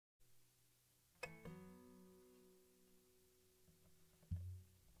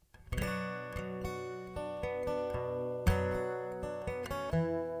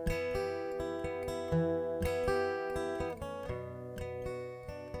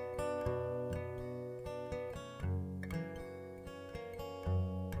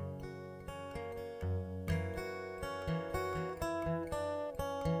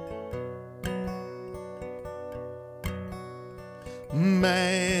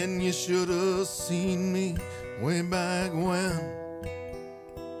Man, you should have seen me way back when.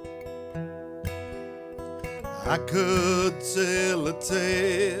 I could tell a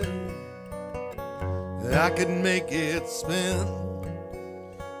tale, I could make it spin.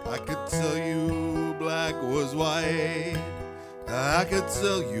 I could tell you black was white, I could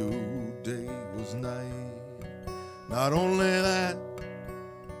tell you day was night. Not only that,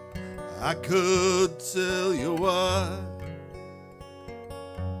 I could tell you why.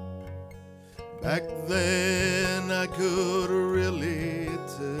 Back then I could really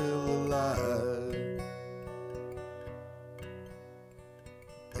tell a lie.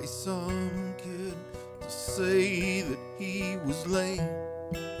 Pay some kid to say that he was lame,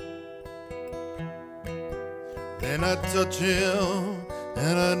 then I'd touch him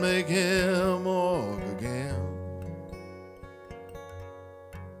and I'd make him walk again.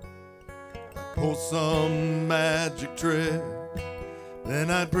 I'd pull some magic trick, then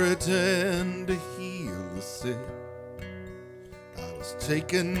I'd pretend to heal the sick. I was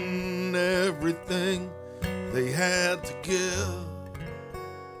taking everything they had to give.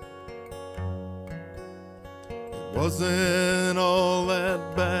 It wasn't all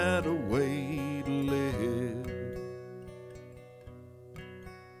that bad a way to live.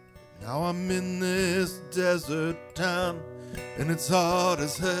 Now I'm in this desert town and it's hot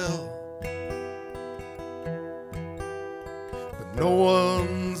as hell. No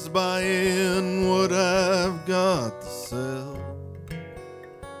one's buying what I've got to sell.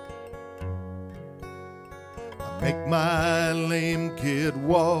 I make my lame kid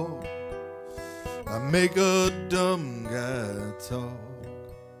walk, I make a dumb guy talk.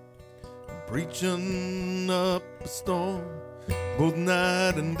 I'm preaching up a storm both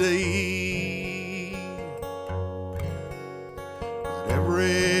night and day, but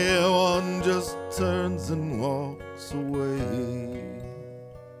everyone just turns and walks away.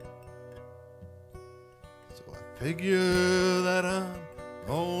 So I figure that I'm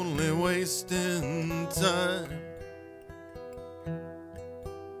only wasting time,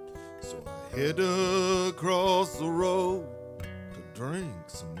 so I head across the road to drink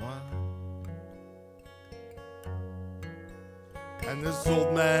some wine. And this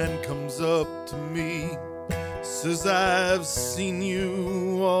old man comes up to me, says, I've seen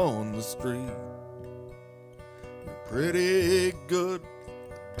you on the street. You're pretty good,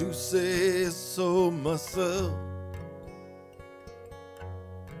 I do say so myself.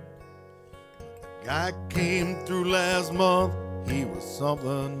 The guy came through last month, he was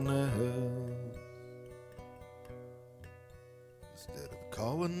something else. Instead of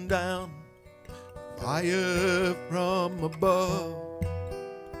calling down fire from above,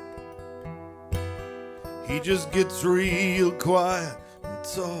 he just gets real quiet and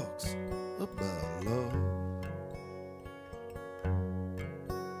talks about love.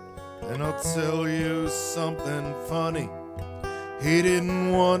 And I'll tell you something funny, he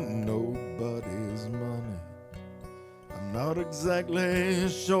didn't want nobody's money. I'm not exactly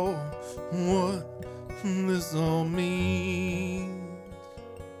sure what this all means,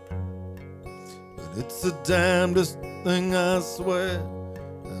 but it's the damnedest thing I swear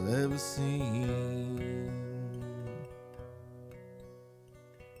I've ever seen.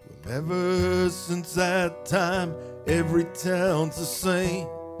 Well, ever since that time, every town's the same.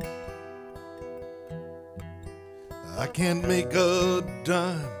 I can't make a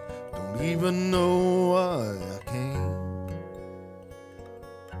dime, don't even know why I came.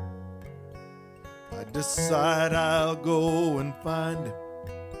 I decide I'll go and find him,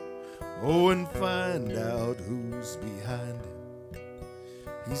 oh, and find out who's behind him.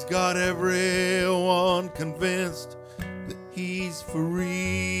 He's got everyone convinced that he's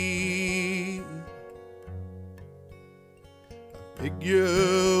free. I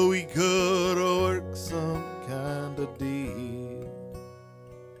figure we could work some kind of deal.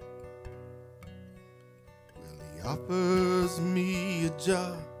 Well, he offers me a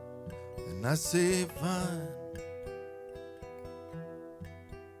job and I say fine.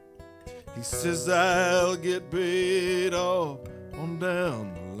 He says I'll get paid off on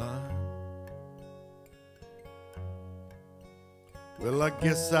down the line. Well, I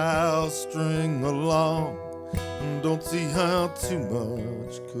guess I'll string along and don't see how too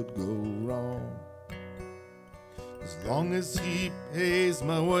much could go wrong. As long as he pays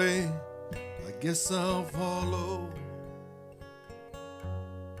my way, I guess I'll follow.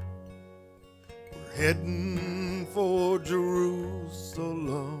 We're heading for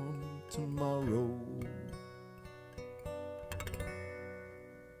Jerusalem tomorrow.